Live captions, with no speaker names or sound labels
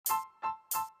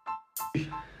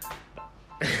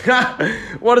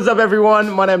What is up,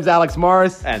 everyone? My name's Alex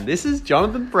Morris. And this is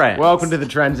Jonathan Brandt. Welcome to the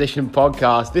Transition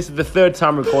Podcast. This is the third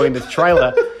time recording this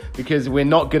trailer because we're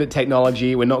not good at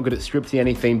technology, we're not good at scripting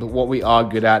anything, but what we are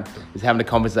good at is having a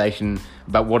conversation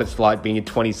about what it's like being a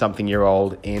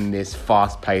 20-something-year-old in this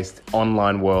fast-paced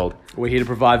online world. We're here to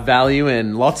provide value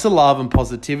and lots of love and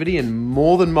positivity, and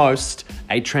more than most,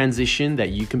 a transition that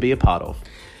you can be a part of.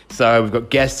 So we've got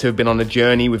guests who have been on a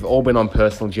journey, we've all been on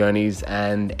personal journeys,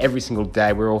 and every single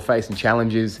day we're all facing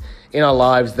challenges in our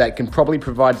lives that can probably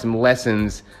provide some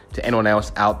lessons to anyone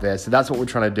else out there. So that's what we're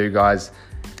trying to do, guys.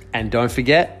 And don't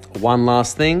forget, one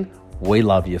last thing, we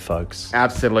love you, folks.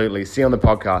 Absolutely. See you on the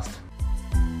podcast.